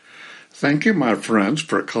Thank you, my friends,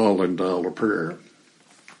 for calling Dial a Prayer.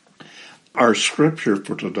 Our scripture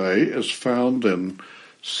for today is found in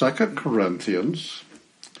 2 Corinthians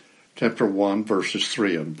chapter 1, verses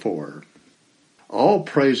 3 and 4. All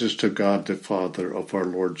praises to God the Father of our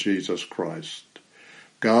Lord Jesus Christ.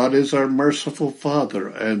 God is our merciful Father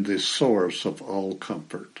and the source of all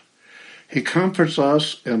comfort. He comforts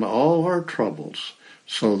us in all our troubles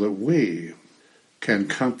so that we can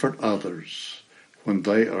comfort others when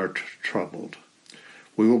they are troubled.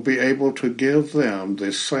 We will be able to give them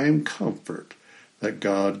the same comfort that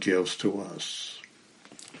God gives to us.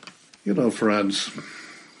 You know, friends,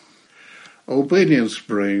 obedience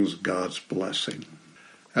brings God's blessing.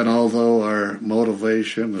 And although our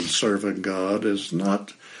motivation in serving God is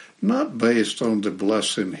not based on the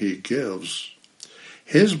blessing He gives,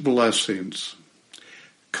 His blessings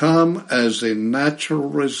come as a natural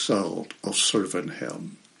result of serving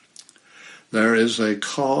Him. There is a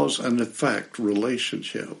cause and effect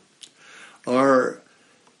relationship. Our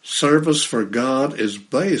service for God is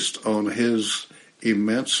based on His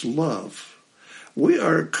immense love. We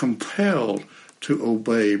are compelled to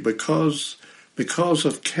obey because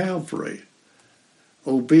of Calvary.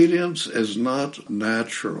 Obedience is not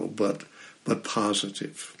natural, but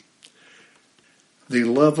positive. The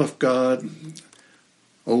love of God,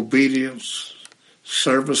 obedience,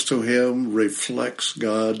 service to Him reflects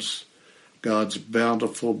God's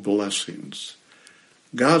bountiful blessings.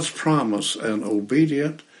 God's promise and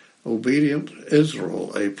obedient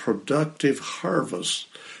Israel, a productive harvest,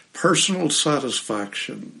 personal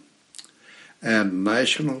satisfaction, and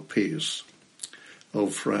national peace. Oh,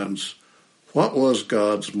 friends, what was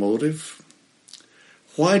God's motive?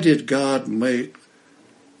 Why did God make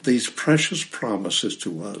these precious promises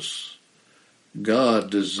to us? God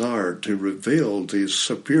desired to reveal the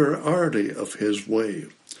superiority of His way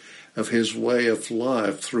of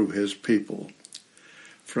life through His people.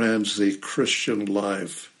 Friends, the Christian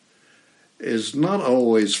life is not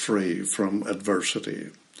always free from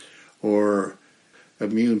adversity or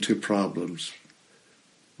immune to problems.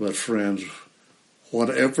 But friends,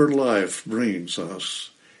 whatever life brings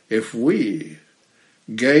us, if we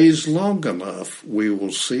gaze long enough, we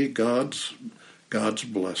will see God's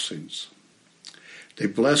blessings. The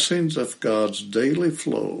blessings of God's daily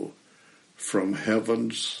flow from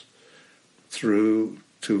heavens through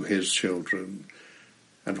to His children.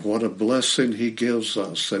 And what a blessing He gives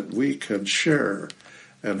us that we can share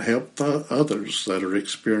and help the others that are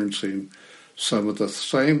experiencing some of the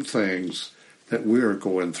same things that we are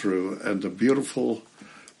going through, and the beautiful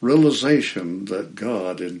realization that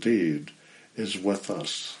God indeed is with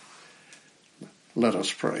us. Let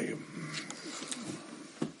us pray.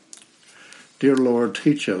 Dear Lord,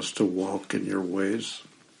 teach us to walk in your ways.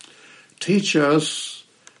 Teach us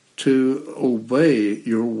to obey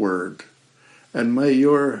your word, and may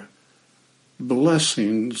your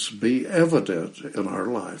blessings be evident in our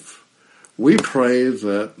life. We pray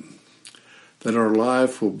that our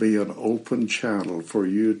life will be an open channel for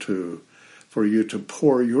you to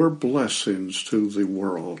pour your blessings to the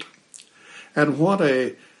world. And what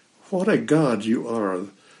a God you are.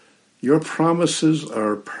 Your promises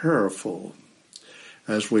are powerful.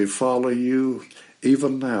 As we follow you,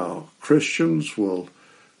 even now, Christians will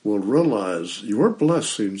realize your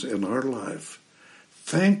blessings in our life.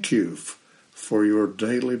 Thank you for your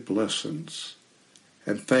daily blessings.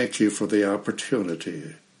 And thank you for the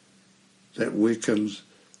opportunity that we can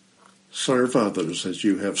serve others as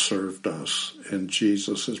you have served us. In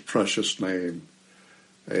Jesus' precious name,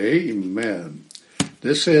 amen.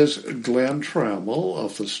 This is Glenn Trammell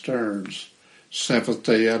of the Stearns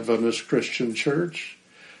Seventh-day Adventist Christian Church.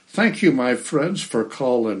 Thank you, my friends, for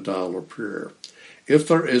calling Dial a Prayer. If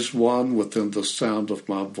there is one within the sound of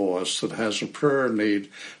my voice that has a prayer need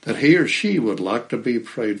that he or she would like to be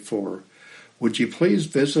prayed for, would you please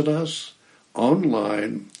visit us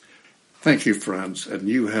online? Thank you, friends, and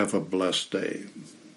you have a blessed day.